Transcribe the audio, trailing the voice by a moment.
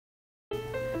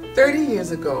30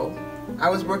 years ago, I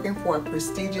was working for a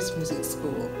prestigious music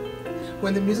school.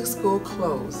 When the music school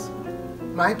closed,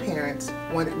 my parents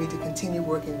wanted me to continue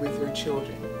working with their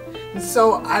children. And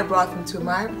so I brought them to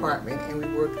my apartment and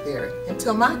we worked there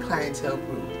until my clientele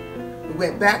grew. We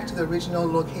went back to the original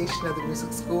location of the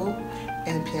music school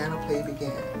and piano play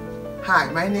began. Hi,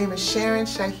 my name is Sharon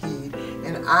Shahid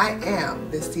and I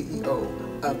am the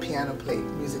CEO of Piano Play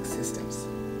Music Systems.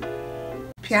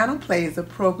 Piano Play is a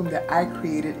program that I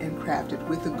created and crafted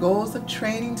with the goals of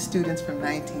training students from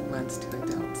 19 months to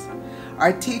adults.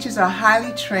 Our teachers are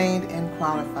highly trained and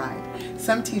qualified.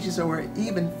 Some teachers are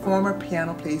even former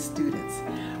Piano Play students.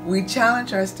 We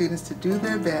challenge our students to do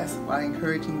their best while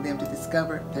encouraging them to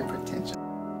discover their potential.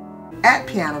 At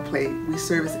Piano Play, we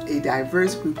service a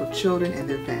diverse group of children and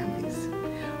their families.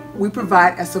 We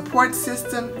provide a support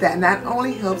system that not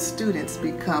only helps students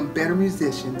become better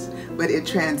musicians, but it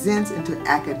transcends into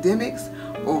academics,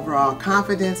 overall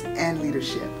confidence, and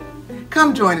leadership.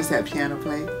 Come join us at Piano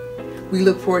Play. We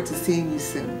look forward to seeing you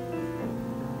soon.